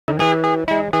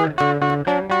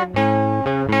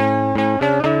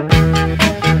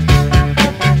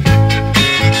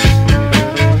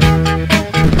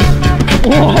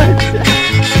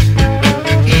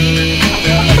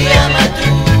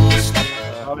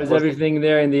was everything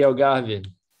there in the Algarve?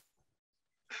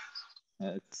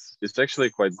 It's actually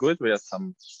quite good. We had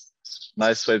some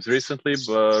nice waves recently,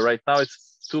 but right now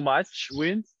it's too much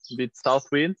wind, a bit south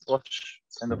wind,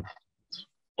 kind of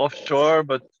offshore,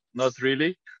 but not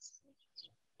really.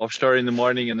 Offshore in the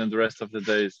morning, and then the rest of the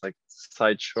day is like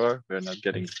side shore. We're not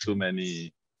getting too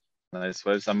many nice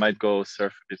waves. I might go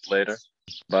surf a bit later,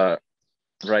 but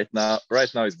right now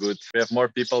it's good. We have more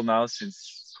people now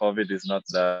since COVID is not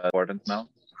that important now.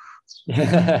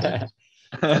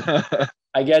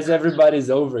 I guess everybody's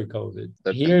over COVID.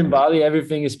 Here in Bali,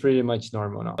 everything is pretty much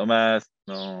normal now. No mask,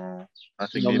 no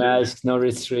nothing. No needed. masks, no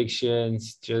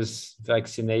restrictions, just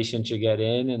vaccination to get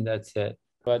in, and that's it.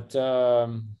 But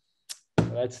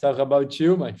let's talk about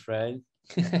you, my friend.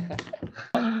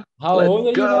 How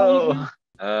old are you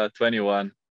now?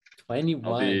 21.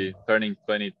 21. I'll be turning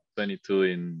 22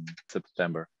 in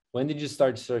September. When did you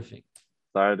start surfing?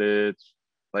 Started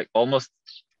like almost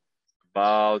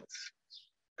about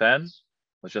 10,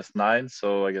 or just 9.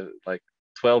 So I guess like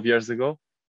 12 years ago.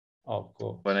 Oh,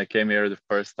 cool. When I came here the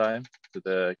first time to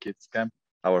the kids camp,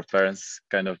 our parents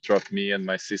kind of dropped me and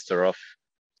my sister off.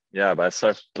 Yeah, but I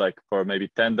surfed like for maybe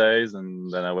 10 days, and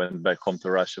then I went back home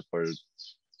to Russia for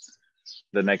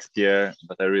the next year.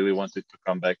 But I really wanted to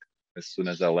come back as soon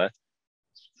as I left.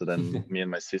 So then me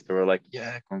and my sister were like,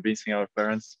 yeah, convincing our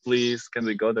parents, please, can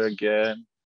we go there again?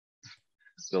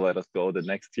 So let us go the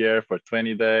next year for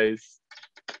 20 days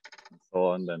and so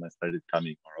on. Then I started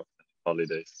coming more often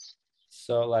holidays.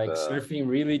 So like surfing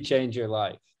really changed your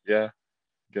life. Yeah,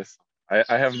 I guess.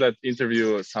 I have that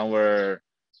interview somewhere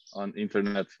on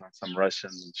internet from some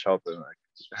Russian shop.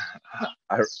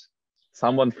 Like,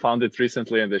 someone found it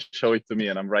recently and they show it to me,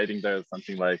 and I'm writing there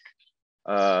something like,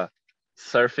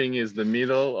 surfing is the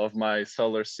middle of my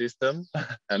solar system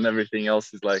and everything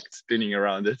else is like spinning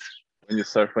around it. When you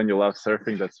surf, when you love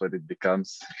surfing, that's what it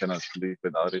becomes. You cannot live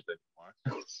without it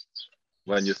anymore.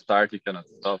 When you start, you cannot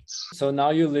stop. So now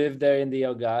you live there in the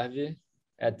Algarve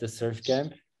at the surf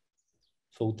camp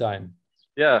full time?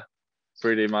 Yeah,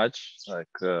 pretty much. Like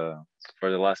for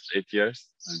the last 8 years,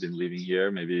 I've been living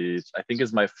here. I think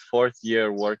it's my 4th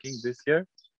year working this year.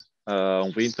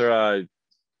 Winter,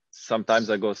 sometimes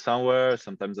I go somewhere.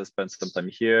 Sometimes I spend some time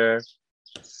here,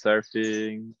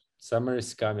 surfing. Summer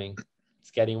is coming. It's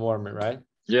getting warmer, right?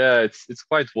 Yeah, it's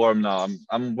quite warm now.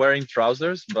 I'm wearing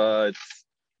trousers, but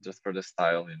just for the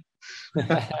style.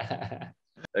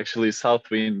 Actually, south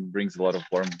wind brings a lot of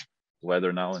warm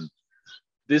weather now, and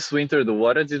this winter the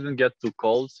water didn't get too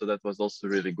cold, so that was also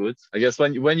really good. I guess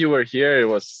when you were here, it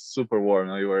was super warm.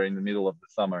 You were in the middle of the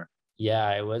summer.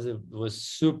 Yeah, it was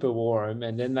super warm,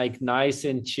 and then like nice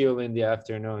and chill in the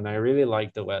afternoon. I really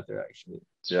like the weather actually.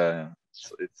 Yeah.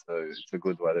 So it's a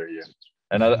good weather here.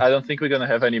 And I don't think we're gonna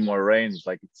have any more rains.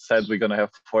 Like it said, we're gonna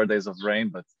have 4 days of rain,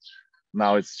 but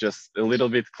now it's just a little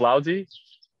bit cloudy,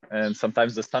 and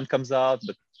sometimes the sun comes out.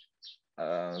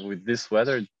 But with this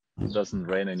weather, it doesn't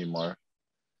rain anymore,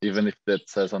 even if that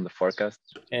says on the forecast.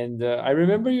 And I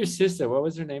remember your sister. What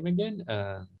was her name again?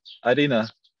 Arina.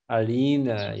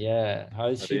 Arina, yeah. How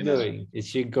is she doing? Is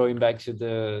she going back to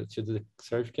the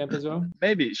surf camp as well?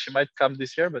 Maybe she might come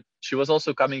this year, but she was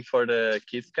also coming for the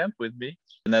kids camp with me.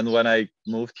 And then when I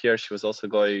moved here, she was also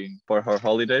going for her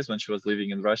holidays when she was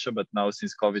living in Russia. But now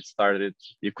since COVID started,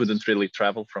 you couldn't really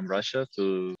travel from Russia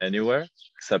to anywhere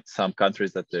except some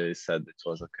countries that they said it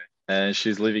was okay. And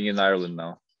she's living in Ireland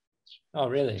now. Oh,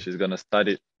 really? She's gonna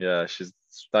study. Yeah, she's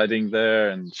studying there,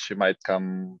 and she might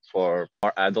come for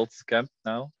more adults camp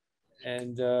now.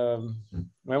 And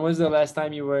when was the last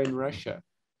time you were in Russia?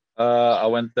 I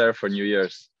went there for New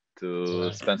Year's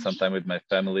to spend some time with my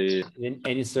family.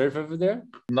 Any surf over there?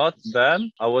 Not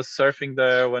then. I was surfing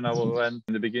there when I went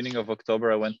in the beginning of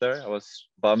October. I went there. I was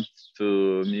bummed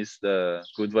to miss the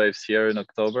good waves here in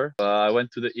October. I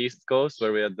went to the East Coast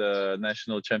where we had the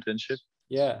national championship.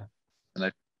 Yeah. And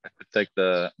I could take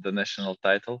the national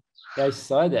title. Yeah, I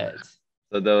saw that.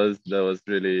 So that was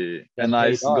really a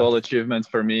nice goal achievement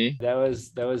for me. That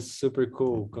was super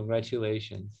cool.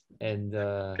 Congratulations. And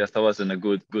I guess I was in a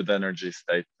good energy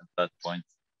state at that point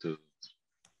to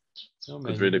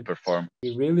could really perform.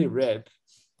 You really rip.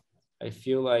 I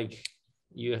feel like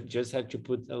you just have to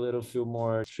put a little few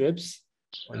more trips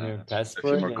on your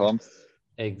passport. A few more comps.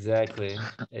 Exactly.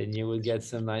 And you will get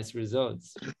some nice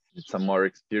results. Some more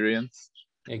experience.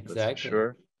 Exactly.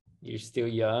 Sure. You're still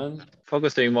young.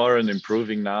 Focusing more on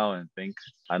improving now, and think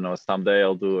I know someday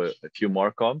I'll do a few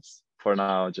more comps. For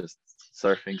now, just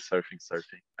surfing, surfing,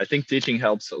 surfing. I think teaching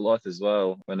helps a lot as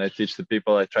well. When I teach the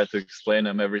people, I try to explain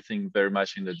them everything very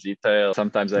much in the detail.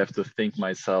 Sometimes I have to think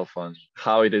myself on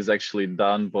how it is actually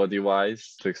done body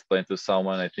wise to explain to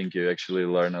someone. I think you actually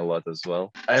learn a lot as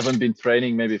well. I haven't been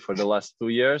training maybe for the last 2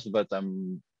 years, but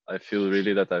I feel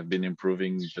really that I've been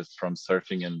improving just from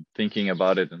surfing and thinking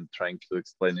about it and trying to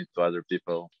explain it to other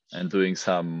people and doing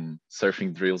some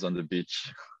surfing drills on the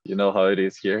beach. You know how it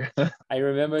is here. I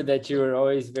remember that you were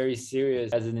always very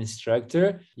serious as an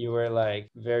instructor. You were like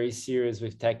very serious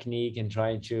with technique and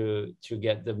trying to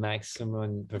get the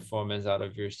maximum performance out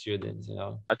of your students, you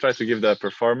know. I try to give that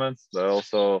performance, but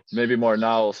also maybe more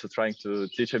now also trying to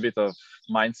teach a bit of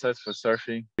mindset for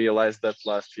surfing. Realized that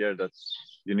last year that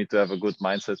you need to have a good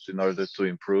mindset in order to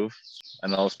improve.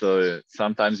 And also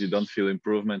sometimes you don't feel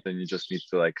improvement and you just need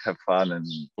to like have fun and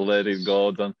let it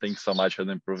go. Don't think so much on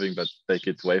improving, but take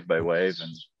it wave by wave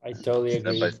and I totally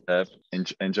step by agree. step.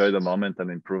 Enjoy the moment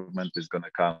and improvement is going to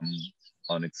come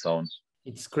on its own.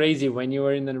 It's crazy when you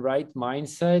are in the right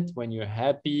mindset, when you're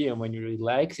happy and when you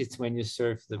relax, it's when you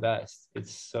surf the best.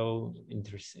 It's so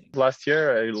interesting. Last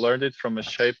year, I learned it from a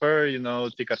shaper, you know,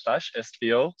 Tikatash,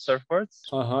 STO surfboards.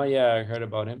 Yeah, I heard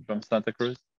about him. From Santa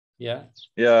Cruz. Yeah.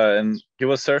 Yeah, and he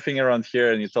was surfing around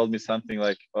here and he told me something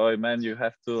like, "Oh man, you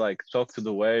have to like talk to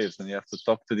the waves and you have to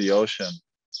talk to the ocean."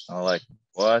 I'm like,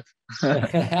 "What?"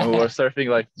 And we were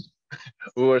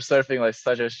surfing like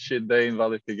such a shit day in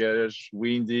Valley Figueres,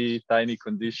 windy, tiny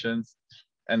conditions,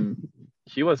 and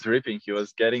he was ripping. He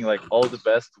was getting like all the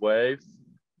best waves,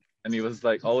 and he was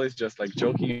like always just like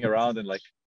joking around and like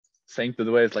saying to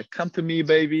the waves like, "Come to me,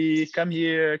 baby, come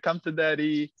here, come to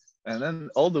daddy." And then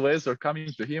all the waves were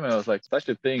coming to him, and I was like, such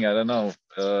a thing. I don't know.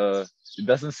 It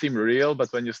doesn't seem real,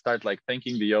 but when you start like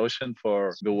thanking the ocean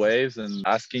for the waves and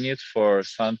asking it for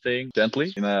something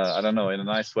gently, in a I don't know, in a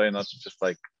nice way, not just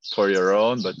like for your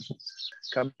own, but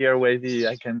come here, wavy.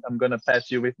 I'm gonna pat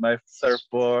you with my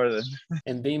surfboard.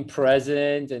 And being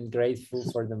present and grateful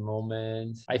for the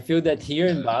moment. I feel that here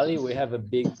in Bali, we have a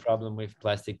big problem with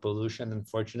plastic pollution,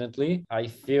 unfortunately. I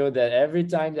feel that every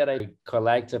time that I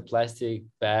collect a plastic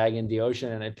bag in the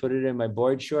ocean and I put it in my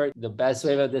board short, the best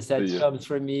wave of the set comes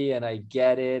for me and I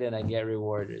get it and I get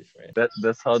rewarded for it.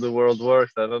 That's how the world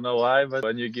works. I don't know why, but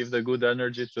when you give the good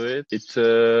energy to it, it,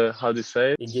 how do you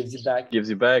say it? It gives you back. Gives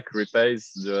you back,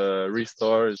 repays,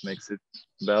 restores, makes it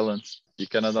balanced. You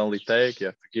cannot only take, you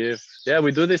have to give. Yeah,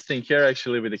 we do this thing here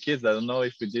actually with the kids. I don't know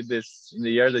if we did this in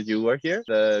the year that you were here,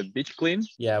 the beach clean.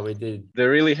 Yeah, we did. They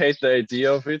really hate the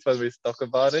idea of it when we talk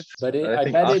about it. But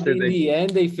I bet in the end,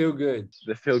 they feel good.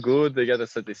 They feel good. They get a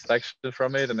satisfaction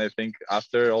from it. And I think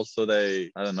after also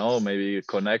they, I don't know, maybe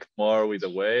connect more with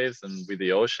the waves and with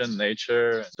the ocean,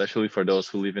 nature, especially for those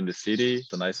who live in the city.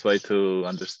 It's a nice way to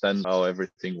understand how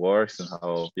everything works and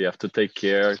how you have to take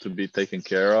care to be taken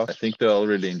care of. I think they'll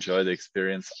really enjoy the experience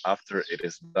after it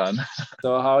is done.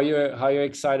 So how you're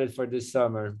excited for this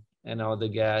summer and all the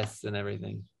guests and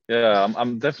everything? Yeah,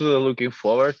 I'm definitely looking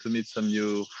forward to meet some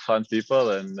new fun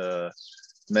people and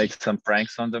make some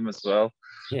pranks on them as well.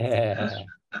 Yeah.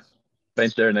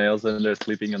 Paint their nails when they're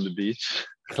sleeping on the beach.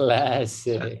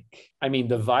 Classic. I mean,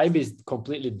 the vibe is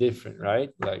completely different, right?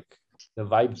 Like the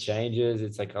vibe changes.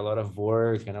 It's like a lot of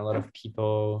work and a lot of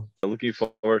people. Looking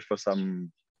forward for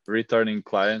some returning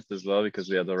clients as well, because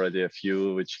we had already a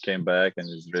few which came back, and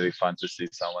it's really fun to see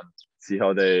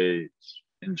how they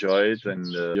enjoy it,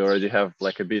 and you already have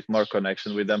like a bit more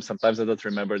connection with them. Sometimes I don't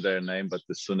remember their name, but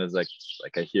as soon as like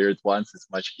I hear it once, it's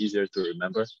much easier to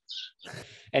remember.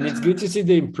 And it's good to see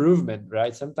the improvement,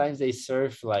 right? Sometimes they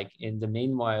surf like in the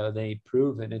meanwhile they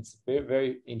improve, and it's very,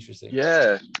 very interesting.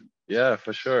 Yeah,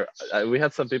 for sure. We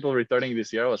had some people returning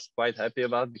this year. I was quite happy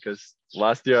about, because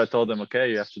last year I told them, okay,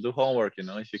 you have to do homework. You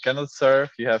know, if you cannot surf,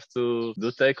 you have to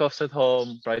do takeoffs at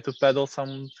home, try to paddle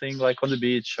something like on the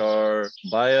beach, or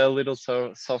buy a little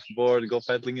softboard, go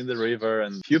paddling in the river.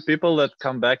 And few people that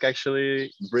come back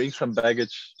actually bring some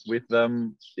baggage with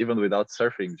them, even without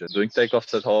surfing, just doing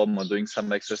takeoffs at home or doing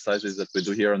some exercises that we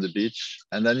do here on the beach.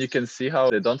 And then you can see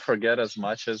how they don't forget as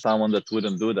much as someone that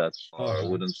wouldn't do that or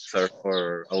wouldn't surf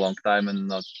for a long time and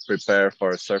not prepare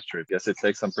for a surf trip. Yes, it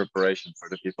takes some preparation for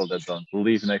the people that don't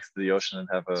live next to the ocean and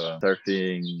have a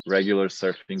regular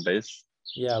surfing base.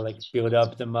 Yeah, like build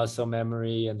up the muscle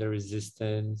memory and the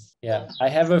resistance. Yeah, I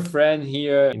have a friend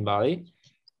here in Bali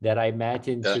that I met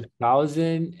in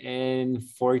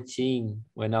 2014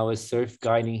 when I was surf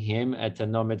guiding him at a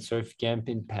nomad surf camp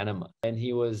in Panama. And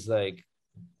he was like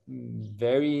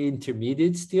very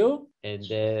intermediate still. And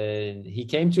then he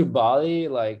came to Bali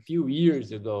like a few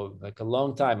years ago, like a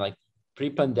long time, like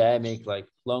pre-pandemic, like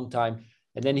long time.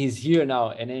 And then he's here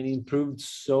now, and then he improved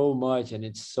so much, and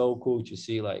it's so cool to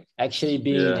see, like, actually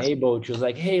being Yeah. able to,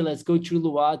 like, hey, let's go to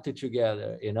Luata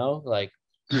together, like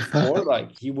before,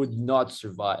 like, he would not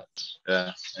survive.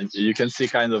 Yeah, and you can see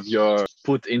kind of your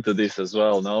put into this as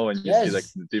well, no? When you see like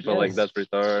Yes, the people like yes. that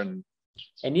return.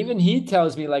 And even he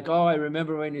tells me, like, oh, I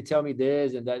remember when you tell me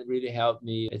this, and that really helped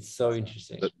me. It's so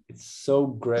interesting. But It's so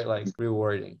great, like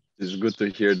rewarding. it's good to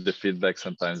hear the feedback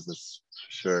sometimes. That's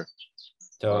for sure.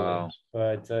 Totally. Wow.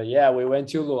 But yeah, we went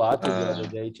to Luata the other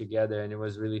Uh, day together, and it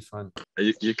was really fun.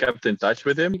 you kept in touch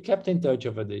with him? We kept in touch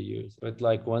over the years, but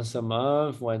like once a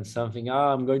month, when something,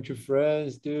 I'm going to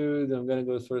France, dude, I'm gonna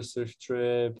go for a surf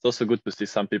trip. It's also good to see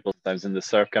some people sometimes in the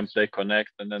surf camp, they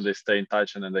connect and then they stay in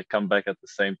touch and then they come back at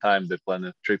the same time. They plan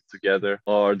a trip together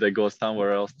or they go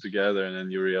somewhere else together. And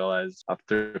then you realize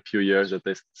after a few years that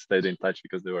they stayed in touch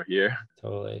because they were here.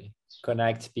 Totally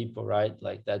connects people, right?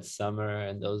 Like that summer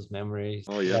and those memories.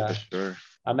 Oh, yeah, for Yeah. sure.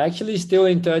 I'm actually still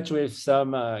in touch with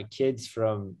some kids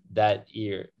from that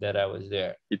year that I was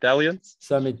there. Italians?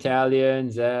 Some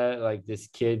Italians, like this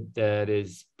kid that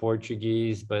is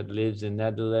Portuguese but lives in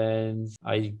Netherlands.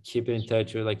 I keep in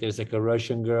touch with, like, there's like a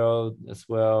Russian girl as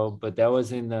well, but that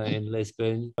was in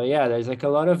Lisbon. But yeah, there's like a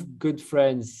lot of good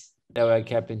friends that I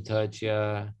kept in touch.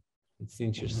 Yeah, it's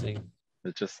interesting.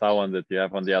 It's just someone that you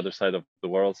have on the other side of the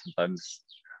world. Sometimes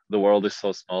the world is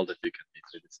so small that you can meet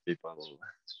with these people And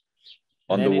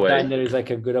on the way. anytime there is like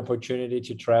a good opportunity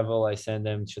to travel, I send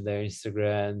them to their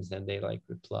Instagrams and they like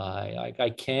reply. Like,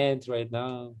 I can't right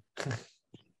now.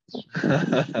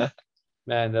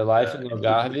 Man, the life in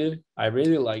Algarve, I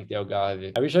really like the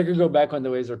Algarve. I wish I could go back when the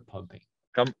waves are pumping.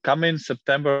 Come in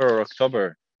September or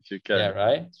October if you Yeah, can.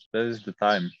 right? That is the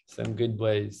time. Some good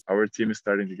waves. Our team is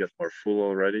starting to get more full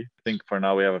already. I think for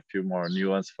now we have a few more new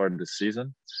ones for the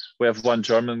season. We have one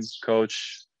German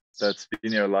coach that's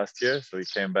been here last year, so he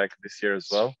came back this year as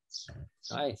well.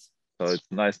 Nice. So it's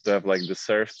nice to have like the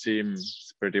surf team.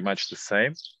 It's pretty much the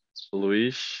same.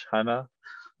 Luis, Hannah,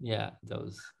 Yeah,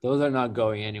 those are not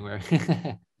going anywhere.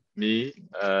 me,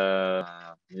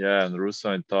 yeah, and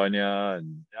Russo and Tonya,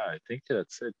 and yeah, I think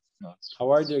that's it. No. How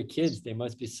are their kids? They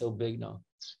must be so big now.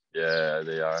 Yeah,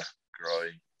 they are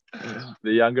growing.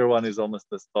 The younger one is almost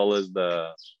as tall as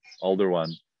the older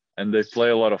one. And they play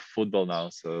a lot of football now,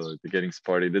 so they're getting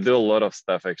sporty. They do a lot of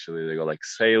stuff actually. They go like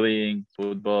sailing,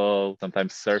 football,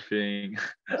 sometimes surfing.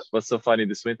 What's so funny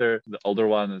this winter, the older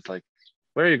one is like,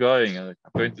 where are you going? I'm like,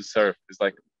 I'm going to surf. It's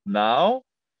like, now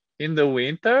in the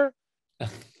winter?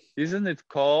 Isn't it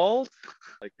cold?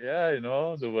 Like, yeah,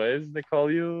 the waves they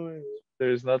call you.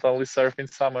 There's not only surfing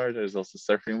summer, there's also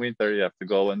surfing winter. You have to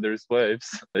go when there's waves.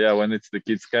 Yeah, when it's the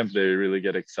kids camp, they really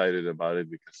get excited about it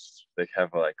because they have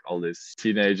like all these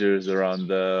teenagers around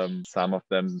them. Some of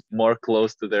them more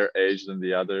close to their age than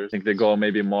the others. I think they go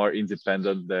maybe more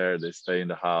independent there. They stay in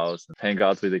the house and hang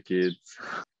out with the kids.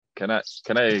 Can I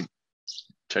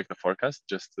check the forecast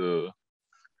just to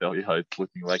tell you how it's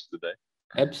looking like today?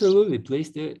 Absolutely, please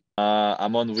do it.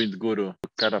 I'm on Wind Guru,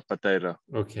 Carapateira.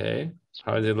 Okay.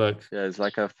 How does it look? Yeah, it's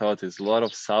like I thought. It's a lot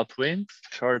of south wind,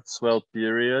 short swell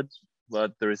period,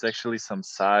 but there is actually some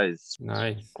size,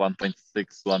 Nice. 1.6,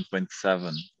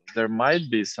 1.7. There might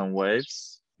be some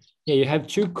waves. Yeah, you have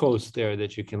two coasts there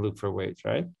that you can look for waves,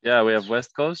 right? Yeah, we have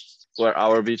West Coast, where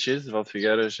our beach is,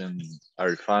 Valfigueiras and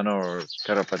Arifano or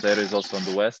Carapateira is also on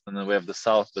the west. And then we have the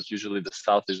south, but usually the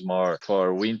south is more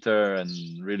for winter and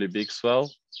really big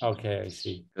swell. Okay, I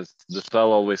see. Because the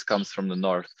swell always comes from the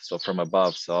north, so from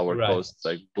above. So our Right. coast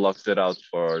like blocks it out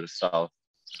for the south.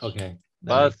 Okay.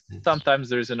 But sometimes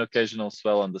there is an occasional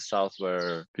swell on the south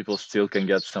where people still can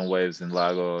get some waves in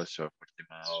Lagos or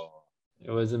Portimao. It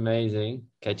was amazing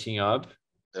catching up.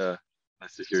 Yeah,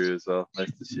 nice to hear you as well.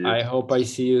 Nice to see you. I hope I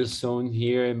see you soon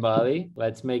here in Bali.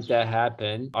 Let's make that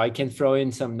happen. I can throw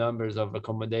in some numbers of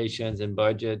accommodations and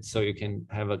budgets so you can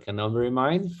have like a number in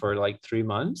mind for like 3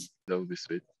 months. That would be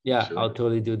sweet. Yeah, Sure. I'll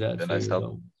totally do that Yeah, for nice you. help.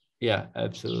 Though. Yeah,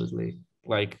 absolutely.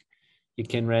 Like you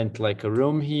can rent like a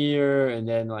room here and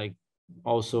then like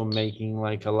also making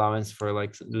like allowance for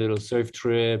like little surf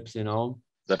trips,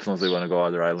 Definitely want to go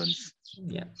other islands.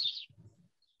 Yeah.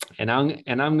 And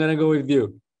I'm gonna go with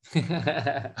you.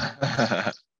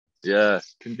 Yeah,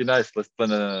 can be nice. Let's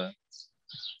plan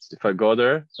if I go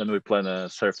there, then we plan a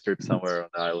surf trip somewhere on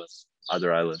the island,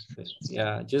 other island.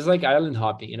 Yeah, just like island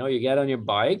hopping, you get on your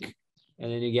bike and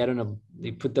then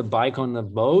you put the bike on the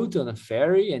boat, on a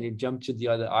ferry, and you jump to the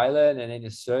other island and then you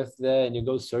surf there and you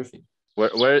go surfing.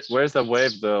 Where's the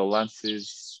wave? The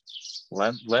Lances?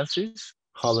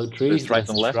 Hollow trees, right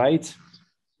and left. Right.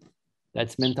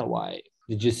 That's Mentawai.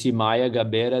 Did you see Maya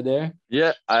Gabeira there?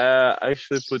 Yeah, I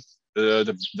actually put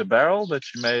the barrel that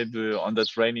you made on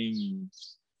that raining.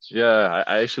 Yeah,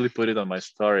 I actually put it on my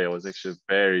story. I was actually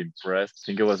very impressed. I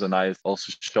think it was a nice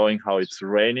also showing how it's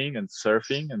raining and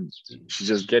surfing, and she's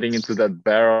just getting into that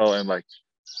barrel and like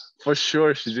for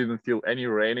sure she didn't feel any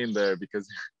rain in there because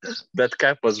that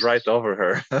cap was right over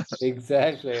her.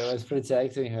 Exactly. I was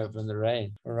protecting her from the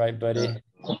rain. All right, buddy.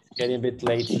 It's getting a bit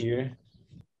late here.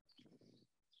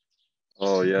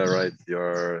 Oh yeah, right.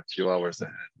 You're a few hours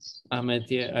ahead. I'm at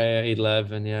the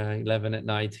 11, yeah, 11 at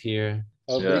night here.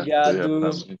 Yeah, so you have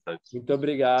Obrigado. some insights. Muito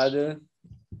obrigado.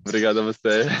 Obrigado a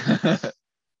você.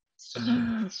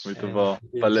 Muito É, bom.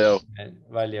 então, Valeu.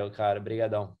 valeu, cara.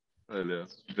 Obrigadão. Valeu. Um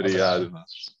abraço. Obrigado, mano.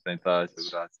 Fantástico.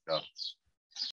 Abraço. Tchau.